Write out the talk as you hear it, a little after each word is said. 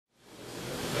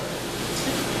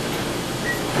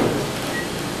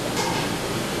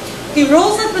He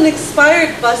rolls up an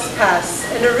expired bus pass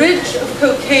and a ridge of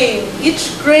cocaine,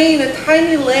 each grain a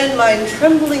tiny landmine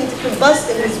trembling to combust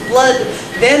in his blood,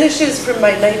 vanishes from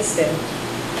my nightstand.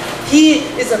 He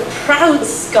is a proud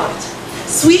Scot,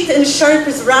 sweet and sharp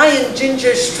as rye and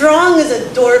ginger, strong as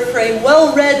a door frame,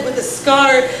 well-read with a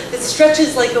scar that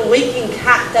stretches like a waking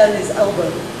cat down his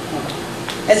elbow.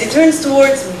 As he turns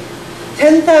towards me,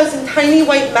 10,000 tiny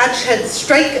white match heads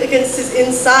strike against his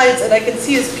insides, and I can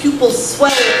see his pupils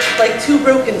swell like two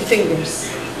broken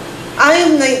fingers. I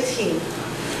am 19.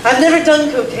 I've never done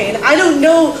cocaine. I don't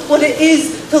know what it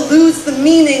is to lose the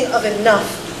meaning of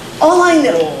enough. All I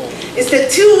know is that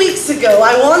 2 weeks ago,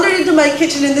 I wandered into my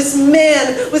kitchen and this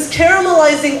man was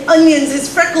caramelizing onions,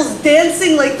 his freckles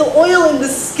dancing like the oil in the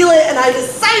skillet, and I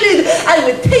decided I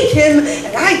would take him,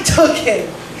 and I took him.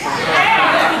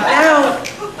 Now,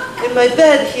 in my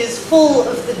bed, he is full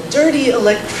of the dirty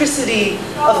electricity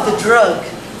of the drug.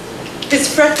 His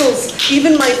freckles,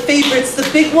 even my favorites, the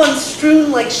big ones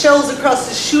strewn like shells across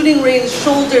his shooting range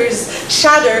shoulders,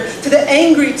 chatter to the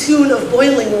angry tune of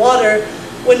boiling water.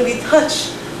 When we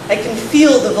touch, I can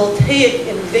feel the voltaic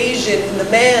invasion in the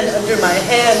man under my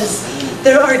hands.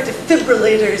 There are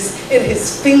defibrillators in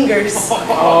his fingers.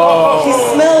 He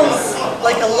smells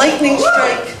like a lightning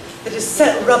strike that has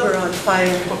set rubber on fire.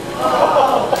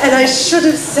 And I should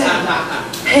have said,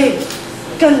 hey,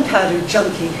 gunpowder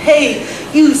junkie, hey,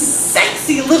 you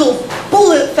sexy little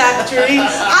bullet factory,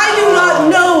 I do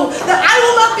not know that I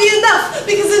will not be enough,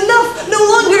 because enough no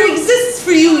longer exists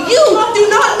for you. You do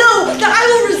not know that I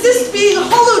will resist being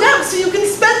hollowed out so you can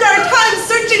spend our time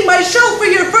searching my shelf for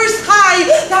your first high.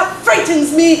 That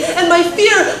frightens me, and my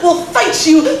fear will fight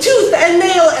you tooth and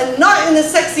nail, and not in a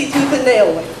sexy tooth and nail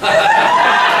way.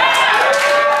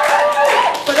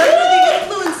 But under the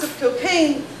influence of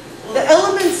cocaine, the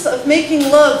elements of making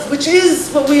love, which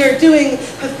is what we are doing,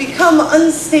 have become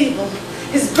unstable.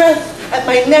 His breath at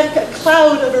my neck, a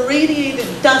cloud of irradiated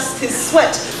dust, his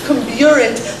sweat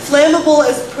comburent, flammable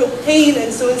as propane,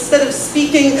 and so instead of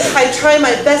speaking, I try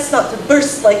my best not to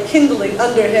burst like kindling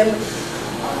under him.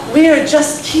 We are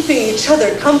just keeping each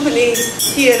other company,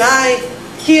 he and I,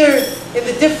 here in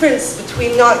the difference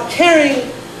between not caring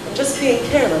and just being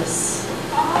careless.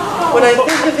 When I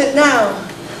think of it now,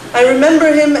 I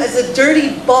remember him as a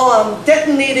dirty bomb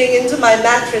detonating into my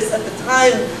mattress. At the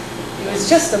time, he was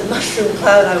just a mushroom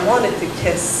cloud I wanted to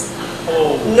kiss.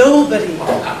 Nobody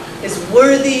is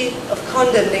worthy of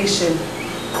condemnation.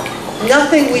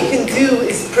 Nothing we can do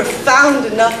is profound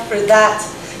enough for that.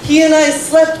 He and I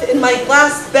slept in my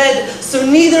glass bed, so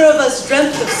neither of us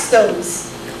dreamt of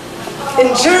stones.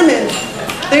 In German,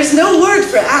 there's no word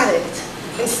for addict.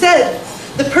 Instead,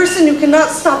 the person who cannot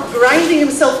stop grinding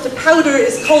himself to powder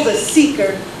is called a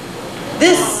seeker.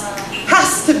 This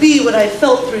has to be what I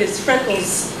felt through his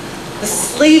freckles. The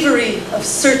slavery of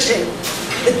searching.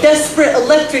 The desperate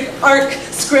electric arc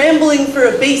scrambling for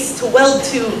a base to weld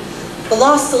to. The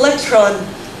lost electron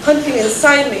hunting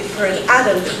inside me for an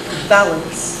atom of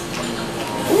balance.